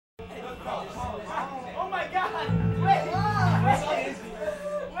Oh my God! Wait!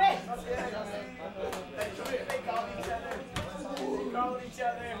 Wait! They called each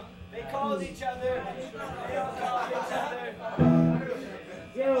other. They called each other. They all called each other.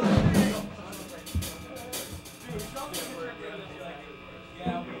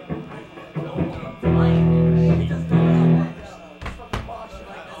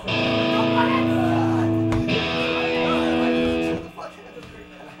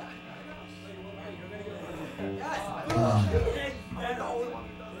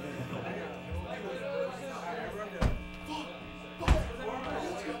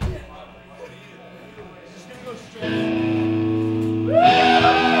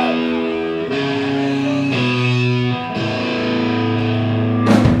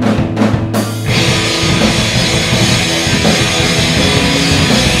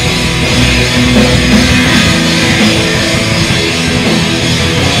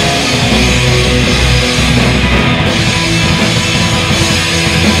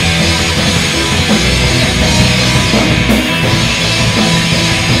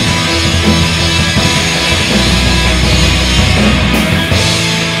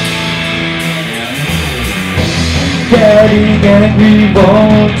 Getting angry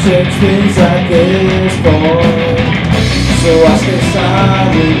won't change things at this point, so I stay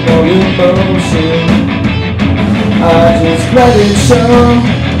silent, no emotion. I just let it show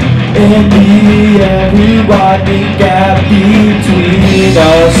in the every-widening gap between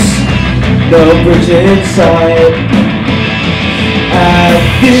us, no bridge in sight. At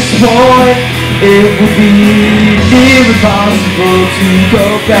this point, it would be near impossible to go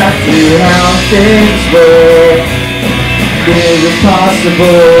back to how things were. Near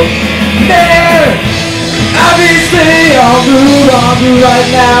impossible. There! Obviously, I'll move on right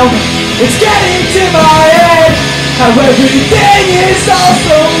now. It's getting to my head how everything is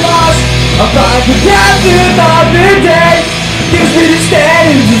also lost. I'll find the path another day. Gives me to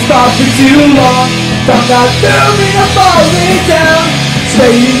stand and just stop for too long. I'm not moving, I'm falling down.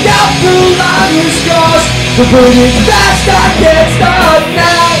 Staying up the line was crossed. The burning's fast, I can't stop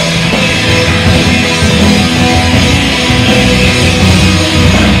now.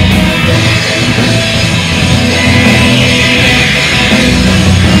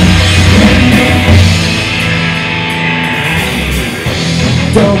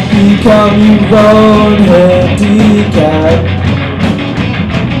 Don't become your own handicap.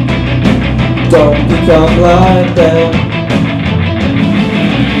 Don't become like them.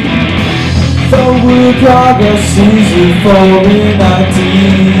 Forward progress is a foreign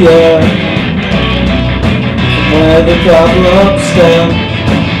idea. Where the problems stem.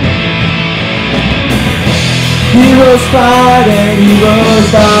 Heroes fight and heroes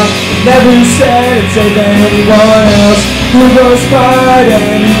die. Never said it save anyone else. Heroes fight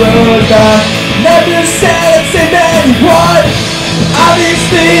and heroes die. Never said it save anyone.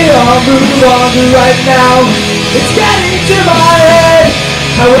 Obviously I'll move on right now. It's getting to my head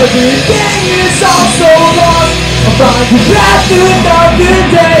how everything is all so lost. I'll find the path to another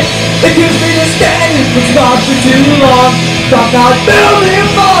day. It gives me to stand if it's not for too long. I'm not moving,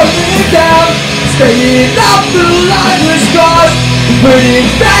 falling down. Staying up the line was crossed. Burning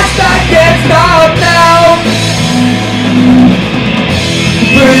fast, I can't stop now.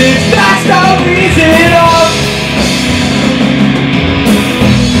 Burning fast, I'll ease it off.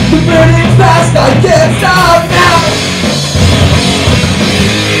 Burning fast, I can't stop now.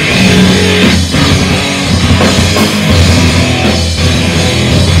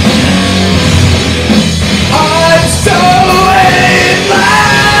 I'm so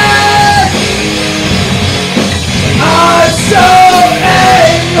aimless. I'm so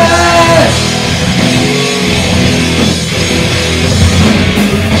aimless.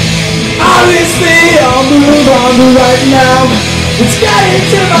 Obviously I'll move on right now. It's getting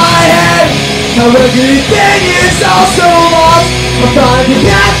to my head how everything is all so lost. I'll find the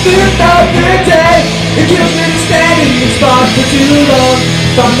path another day. It kills me to stand in this spot for too long.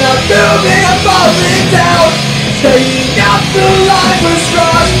 If I'm not moving, I'm falling down. Staying up the line was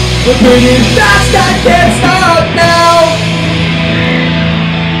crossed. We're burning fast, I can't stop now.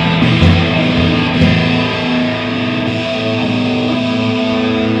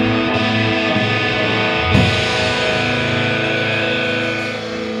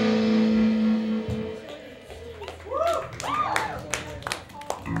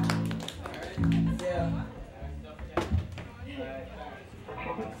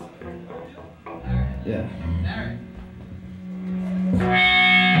 Yeah.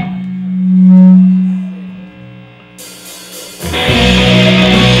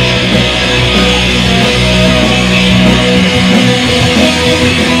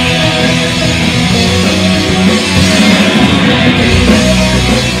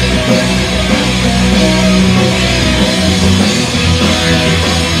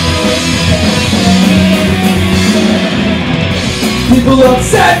 People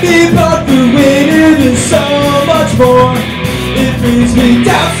upset me, but the winner is so much more. It brings me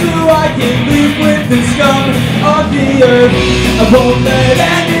down so I can live with the scum of the earth. I won't let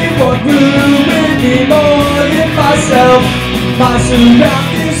anyone ruin me more than myself. My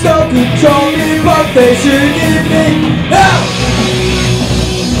surroundings don't control me, but they should give me help.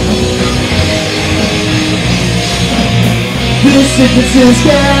 This sickness is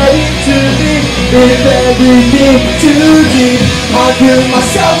getting to me, it's everything too deep. I'm doing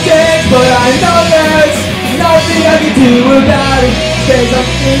myself change, but I know there's nothing I can do about it. Cause I'm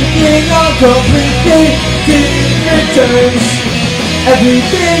thinking on completely different terms.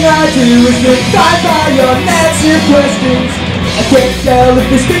 Everything I do is defined by unanswered questions. I can't tell if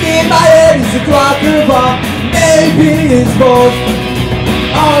this thing in my head is a clock or a bomb. Maybe it's both.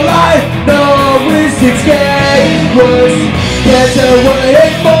 All I know is it's getting worse. Can't tell what I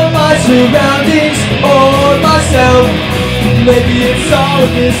hate for my surroundings or myself. Maybe it's all of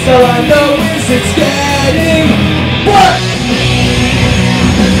this, all I know is it's getting worse.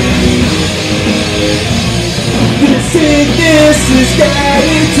 This sickness is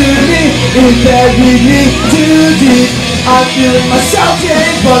getting to me, it's burying me too deep. I'm feeling myself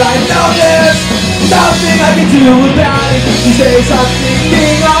change, but I know there's nothing I can do about it. These days I'm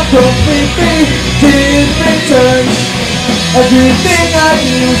thinking on completely different terms. Everything I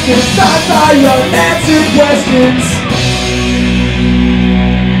do is defined by unanswered questions.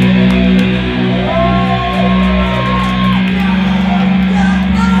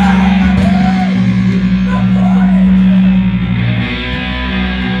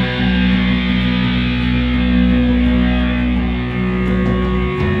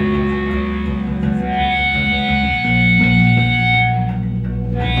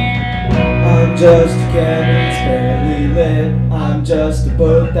 I'm just a candle that's barely lit. I'm just a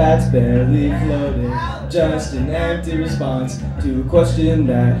boat that's barely floating. Just an empty response to a question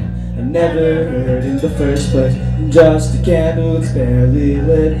that I never heard in the first place. I'm just a candle that's barely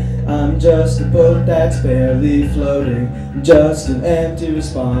lit. I'm just a boat that's barely floating. I'm just an empty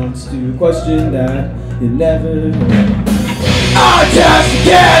response to a question that you never heard. I'm just a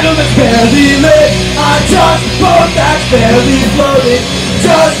candle that's barely lit. I'm just a boat that's barely floating.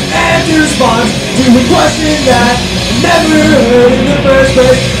 Just an empty response to a question that I never heard in the first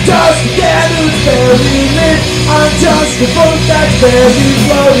place. Just a candle that's barely lit. I'm just a boat that's barely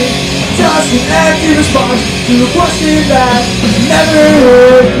floating. Just an empty response to a question that I never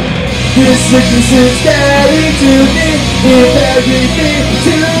heard. This sickness is getting to me, it's everything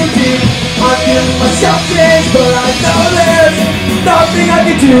too deep. I'm feeling myself change, but I know there's nothing I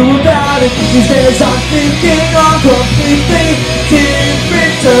can do about it. These days I'm thinking on completely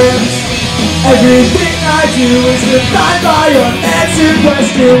different terms. Everything I do is defined by unanswered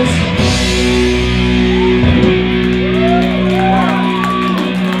questions.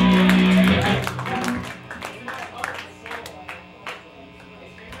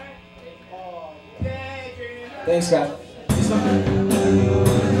 Thanks, Scott.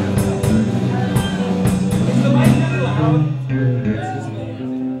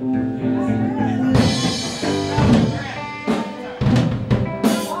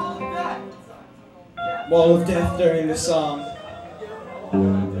 Wall of death during the song.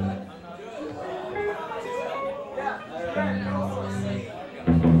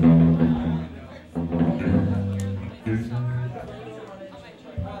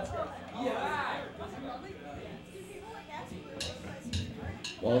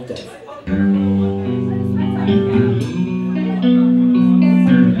 Wall of death.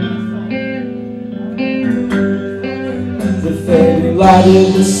 The fading light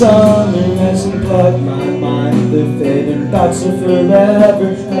of the summer has unplugged my mind. The fading thoughts of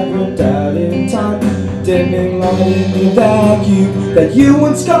forever have ripped out in time. Dimming light in the vacuum that you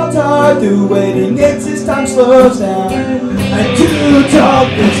once called hard. The waiting exits, time slows down. I do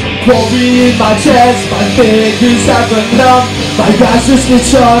darkness, quarry in my chest. My fingers have been numb. My eyes just get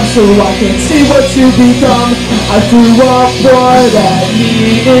shut so I can see what you become. I grew up bored at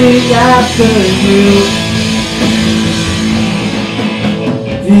meeting after you.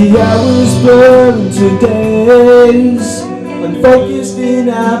 The hours blur into days, unfocused in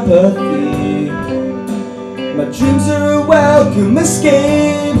apathy. My dreams are a welcome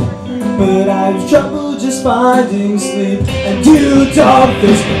escape, but I have trouble just finding sleep. And you dump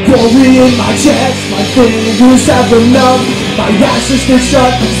this glory in my chest. My fingers have been numb. My eyes just get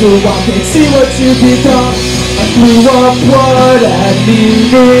shut so I can see what you become. I grew up bored at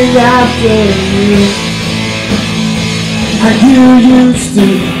meeting after you. And you used to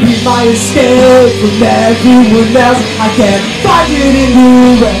be my escape from everyone else. I can't find it in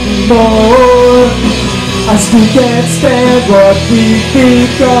you anymore. I still can't stand what we've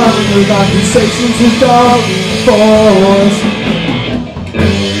become. The conversations are going forward.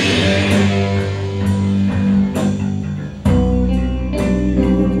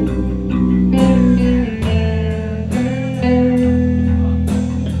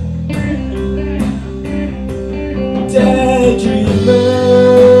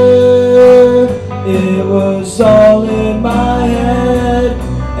 It was all in my head.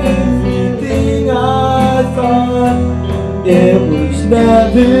 Everything I thought, it was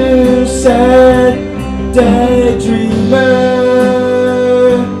never said. Daydreamer,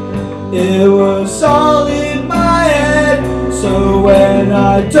 it was all in my head. So when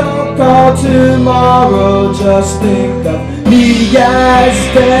I don't call tomorrow, just think of me as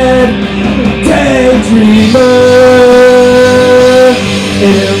dead. Daydreamer,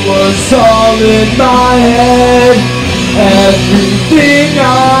 it was all in my head. Everything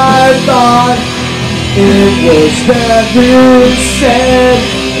I thought, it was never said.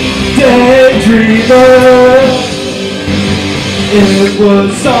 Daydreamer, it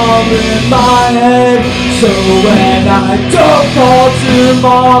was all in my head. So when I don't call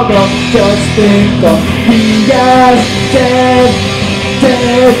tomorrow, just think of me as dead.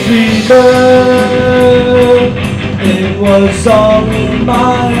 Daydreamer, it was all in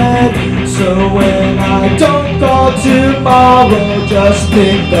my head. So when I don't call tomorrow, just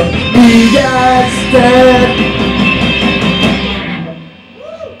think of me as dead.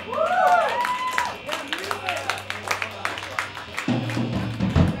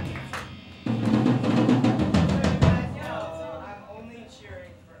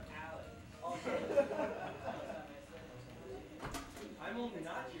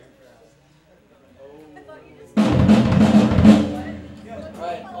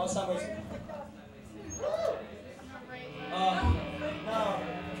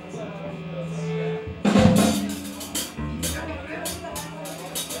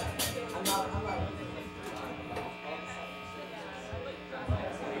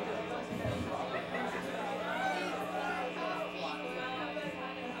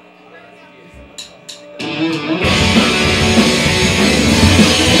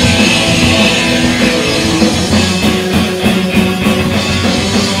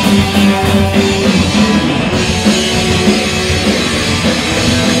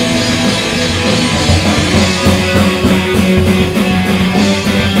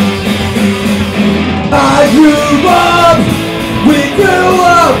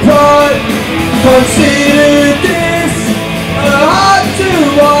 Consider this a heart to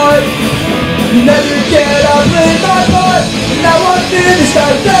want. Never get up in my butt. Now I'm finished, I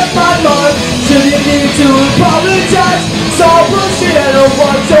left my mark. Shouldn't need to apologize. It's all bullshit, I don't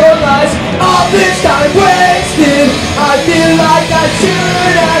want your lies. All this time wasted, I feel like I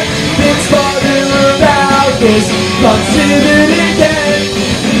should have been smarter about this. Consider it again.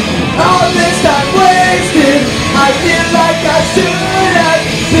 All this time wasted, I feel like I should have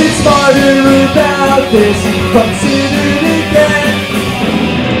been smarter about this. Consider it again.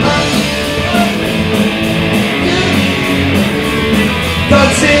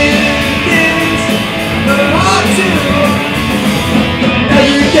 Consider this a heart to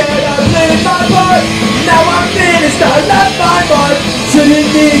never get up in my part. Now I'm finished, I left my mark. Shouldn't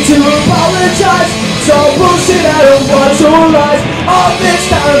need to apologize. It's all bullshit, I don't want your lies. All this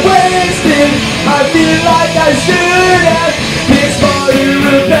time wasted, I feel like I should have been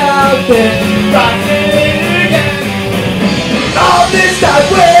smarter about this. All this time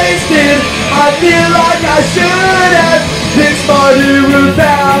wasted, I feel like I should have been smarter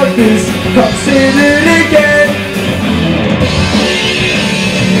about this. Consider it again.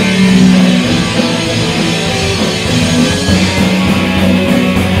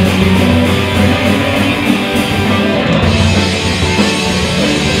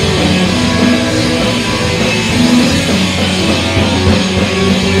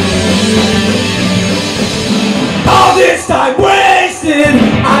 All this time wasted,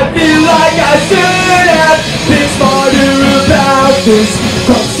 I feel like I should have been smarter about this.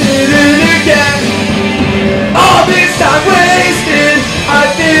 Consider it again. All this time wasted, I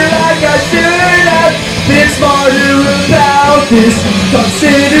feel like I should have been smarter about this.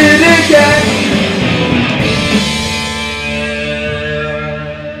 Consider it again.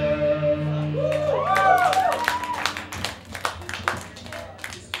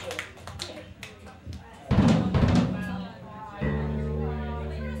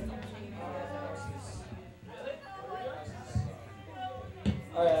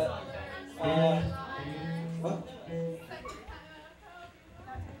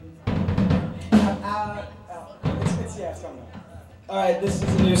 Alright, this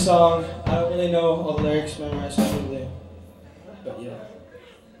is a new song. I don't really know all the lyrics memorized completely. But yeah.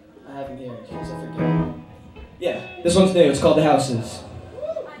 I have them here in case I forget. Yeah, this one's new. It's called The Houses.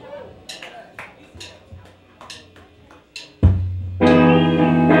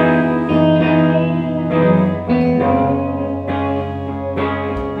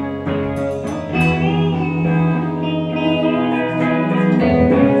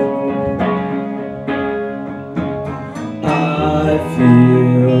 I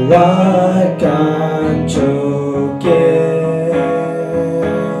feel like I'm choking.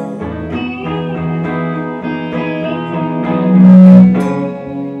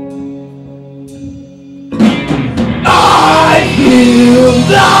 I feel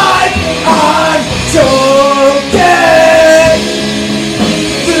like I'm choking.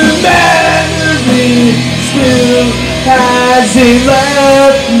 The memory still hasn't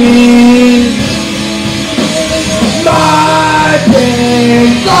left me. My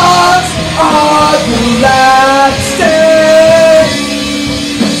pain thoughts are collapsing,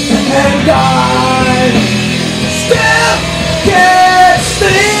 and I still can't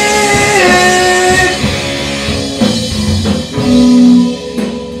sleep.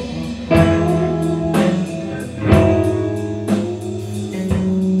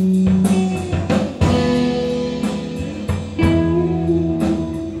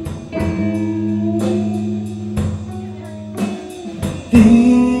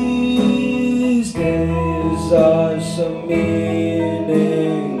 These days are so meaningless.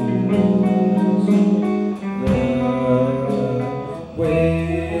 The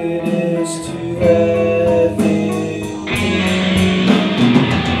weight is too heavy.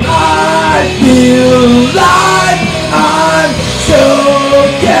 I feel like I'm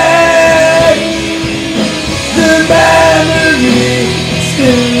choking. The memory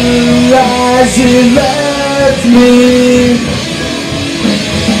still hasn't left me.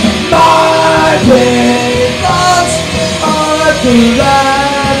 My pain thoughts are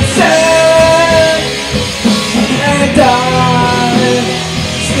collapsing, and I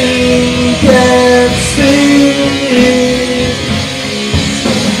still can't sleep.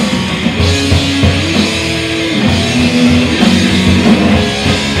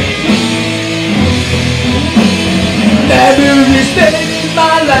 Memories fading,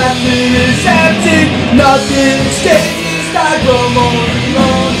 my laughter is empty. Nothing's changed, I go more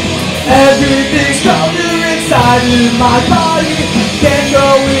alone. Everything's colder inside of my body. Can't go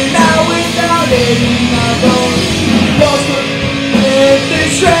in out without hitting my bones. Lost in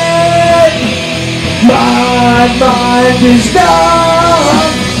this train. My mind is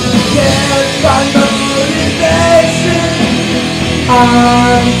numb. Can't find motivation.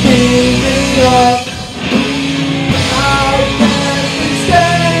 I'm giving up. I can't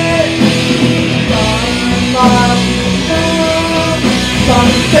stay.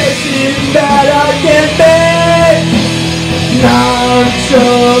 Conversation that I can't make. Now I'm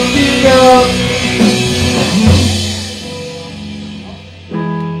choking up.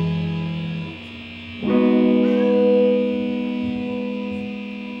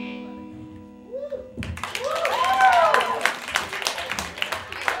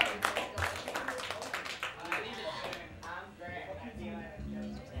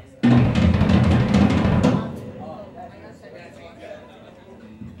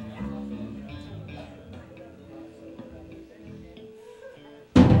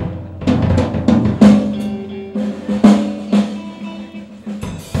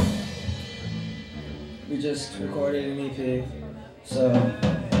 We just recorded an EP, so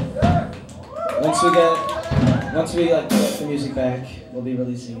once we like put the music back, we'll be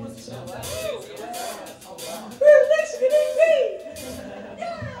releasing it. So. Thanks for getting me.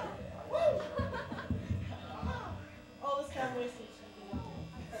 All this time wasted.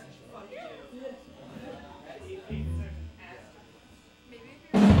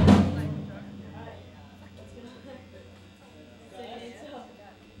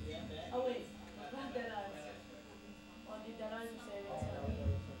 Oh wait, not dead eyes. I'll do dead eyes or savings.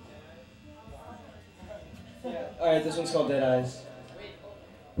 Alright, this one's called Dead Eyes.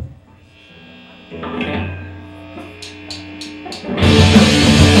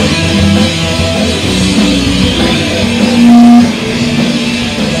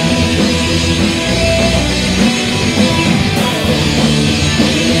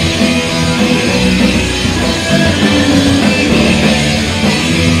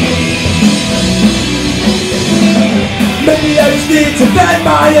 Maybe I just need to vent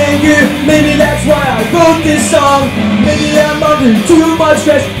my anger. Maybe that's why I wrote this song. Maybe I'm under too much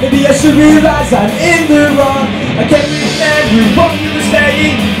stress. Maybe I should realize I'm in the wrong. I can't remember what you were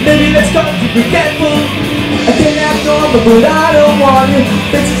saying. Maybe that's cause you're forgetful. I can't can act normal, but I don't want you.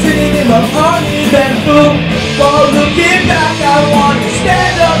 Bitches sitting in my uneven food. While looking back, I want to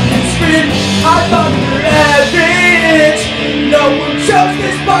stand up and scream. I thought for every inch, no one chose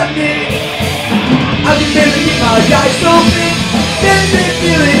this but me. I can barely keep my eyes open. Then been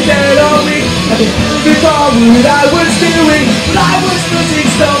feeling dead all week. I can recall what I was doing, but I was losing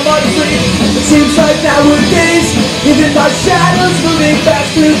so much sleep. It seems like nowadays, even my shadow's moving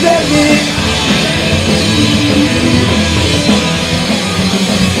faster than me.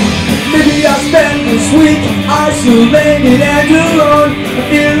 Maybe I'll spend this week isolated and alone. I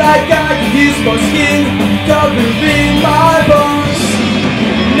feel like I could use more skin covering my bones.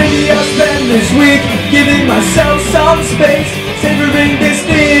 Maybe I'll spend this week giving myself some space, savoring this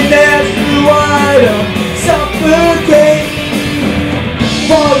thinness through I don't suffocate.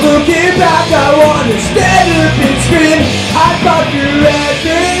 While looking back, I want to stand up and scream. I fought through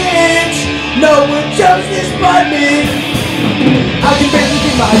every inch, no one chose this but me. I can barely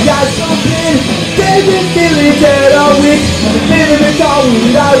keep my eyes open. They've been feeling dead all week. I can barely recall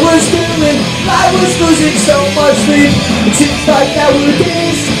what I was doing. I was losing so much sleep. It seems like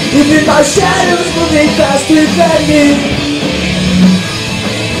nowadays, even my shadow's moving faster than me.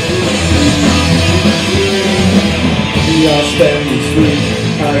 We all spend this week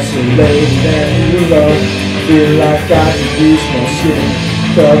isolated and alone. Feel like I could use my skin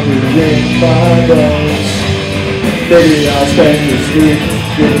covering my bones. Maybe I'll spend this week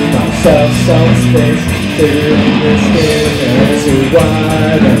giving myself some space, figuring this thinness is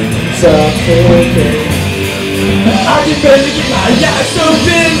wide and suffocate. I can barely keep my eyes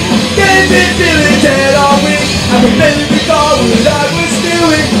open. They've been feeling dead all week. I can barely recall what I was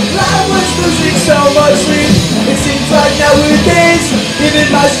doing. I was losing so much sleep. It seems like nowadays, even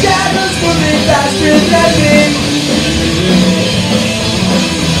my shadow's moving faster than me.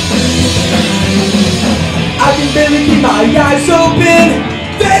 I can barely keep my eyes open.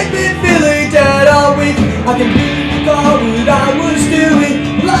 They've been feeling dead all week. I can barely recall what I was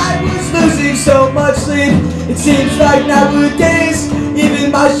doing. I was losing so much sleep. It seems like nowadays,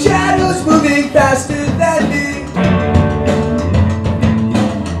 even my shadow's moving faster than me.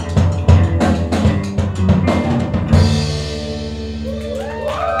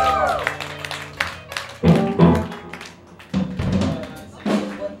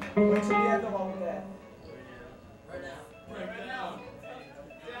 Wait till the end of all of that.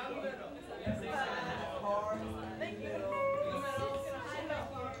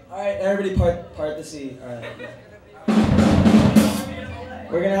 Alright, everybody part the C. Alright.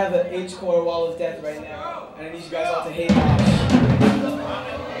 We're gonna have the H-core wall of death right now. And I need you guys all to hate mosh.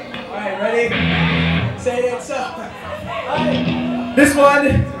 Alright, ready? Say it ain't so. Alright. This one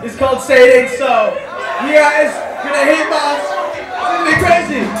is called Say It Ain't So. You guys gonna hate mosh. It's gonna be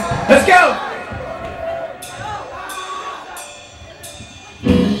crazy. Let's go!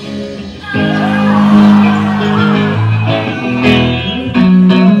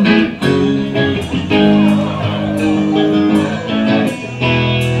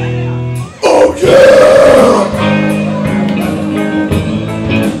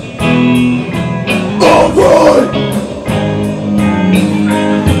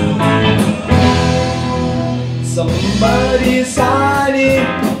 Somebody's hiding,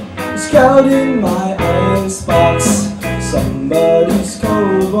 scouting my icebox. Somebody's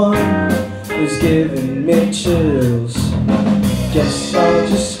cold one is giving me chills. Guess I'll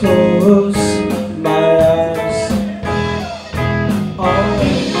just close my eyes.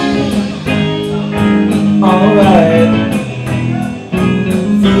 Alright,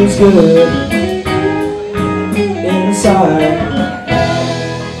 feels good inside.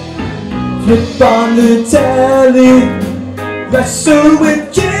 Flip on the telly, wrestle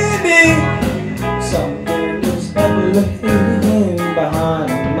with Jimmy. Something is happening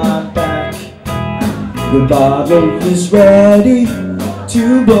behind my back. The bottle is ready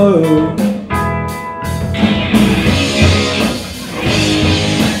to blow.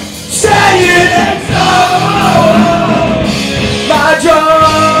 Say it ain't so. My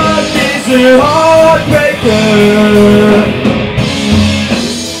drug is a heartbreaker.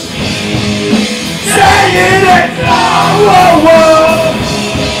 It ain't whoa, whoa.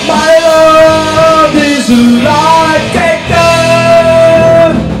 My love is a life taker.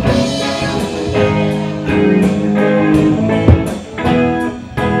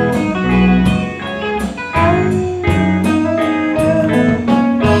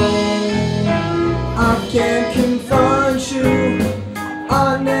 I can't confront you. I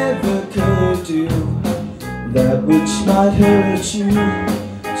never could do that which might hurt you.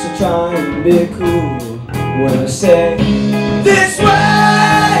 So try and be cool. When I say this way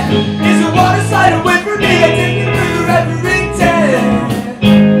is a water slide away from me, I take it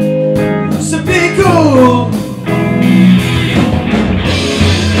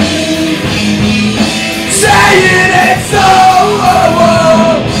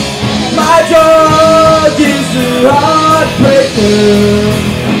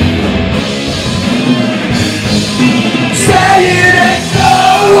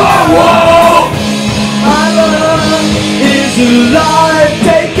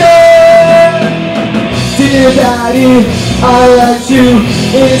body. I let you,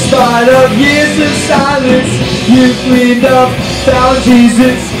 in spite of years of silence. You cleaned up, found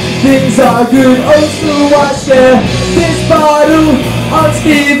Jesus. Things are good, oh so I share this bottle of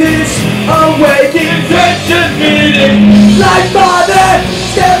Stevens. Awakened, tension meeting. Like father,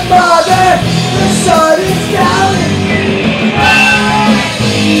 stepfather, the sun is down.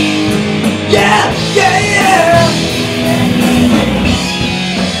 Yeah, yeah, yeah.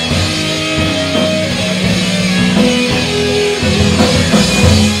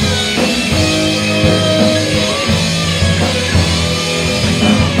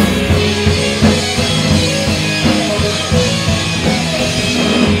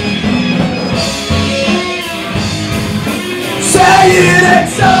 Saying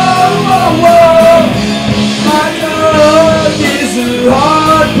it's over. My love is a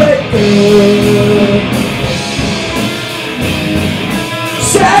heartbreaker.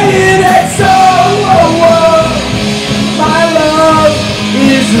 Saying it's over. My love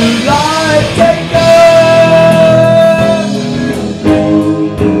is a life taker.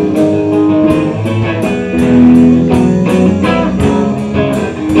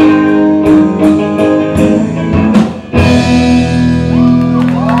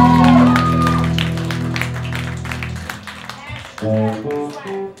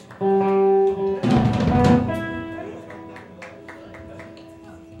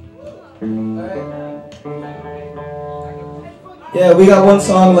 Yeah, we got one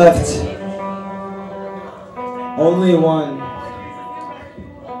song left. Only one.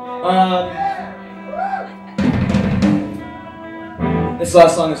 This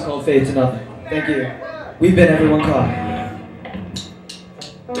last song is called Fade to Nothing. Thank you. We've been everyone caught.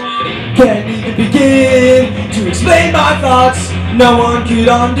 Can't even begin to explain my thoughts. No one could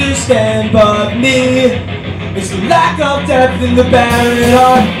understand but me. It's the lack of depth in the barren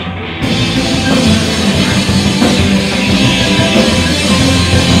heart.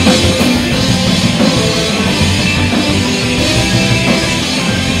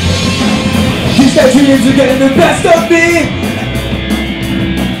 These dreams are getting the best of me.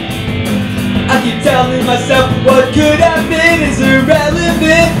 I keep telling myself what could have been is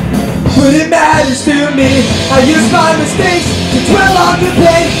irrelevant, but it matters to me. I use my mistakes to dwell on the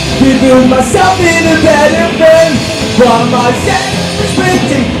pain, rebuild myself in a better frame. While my set was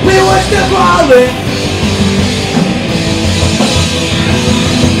sprinting, we were still falling.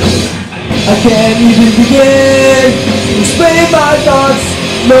 I can't even begin to explain my thoughts.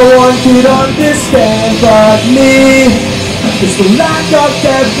 No one could understand but me. It's the lack of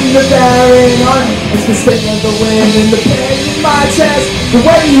depth in the barren heart. It's the sting of the wind and the pain in my chest. The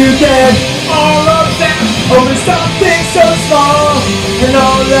way you get all upset over something so small, and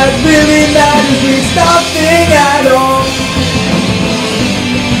all that really matters means nothing at all.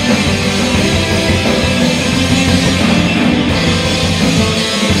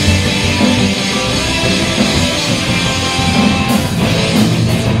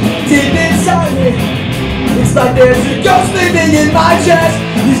 Deep inside me, it's like there's a ghost living in my chest.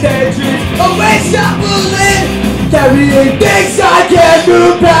 These daydreams always shuffling, carrying things I can't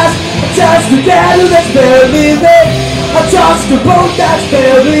move past. I'm just a candle that's barely lit. I'm just a boat that's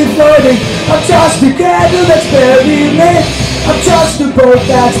barely floating. I'm just a candle that's barely lit. I'm just a boat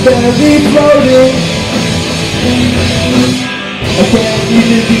that's barely floating. I can't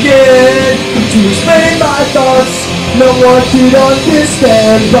even begin to explain my thoughts. No one could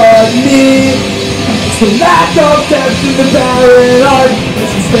understand but me. It's the lack of depth in the barren heart.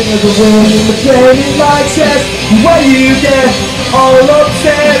 It's the sting of the wind and the pain in my chest. The way you get all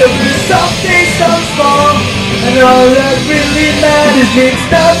upset over something so small, and all that really matters means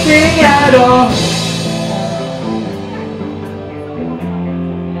nothing at all.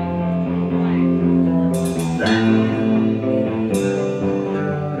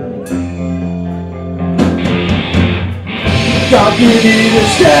 God give me the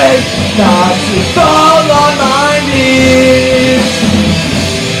strength not to fall on my knees,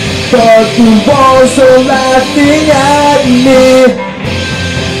 but the walls are laughing at me.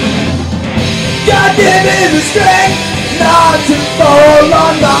 God give me the strength not to fall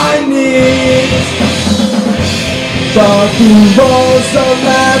on my knees, but the walls are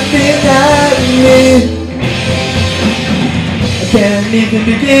laughing at me. I can't even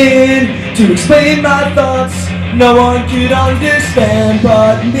begin to explain my thoughts. No one could understand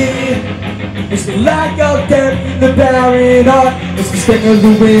but me. It's the lack of depth in the barren heart. It's the sting of the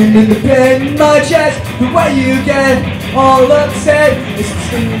wind and the pain in my chest. The way you get all upset. It's the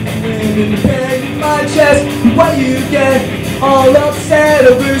sting of the wind and the pain in my chest. The way you get all upset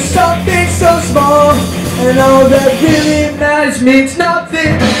over something so small, and all that really matters means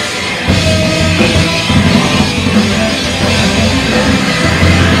nothing.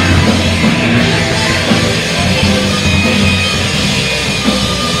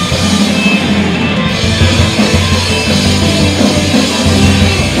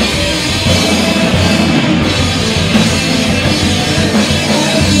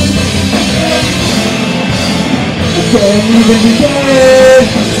 Can't even begin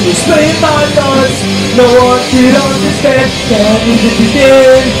to explain my thoughts. No one could understand. Can't even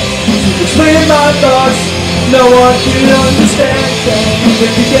begin to explain my thoughts. No one could understand. Can't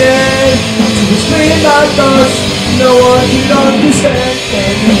even begin to explain my thoughts. No one could understand.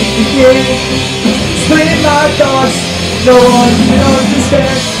 Can't even begin to explain my thoughts. No one could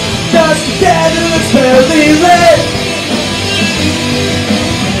understand. Just a candle that's barely lit.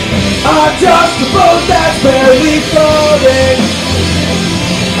 I'm just a boat that's barely floating.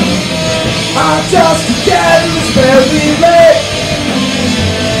 I'm just a candle that's barely lit.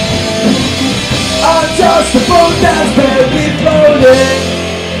 I'm just a boat that's barely floating.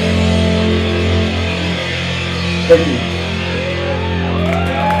 Thank you.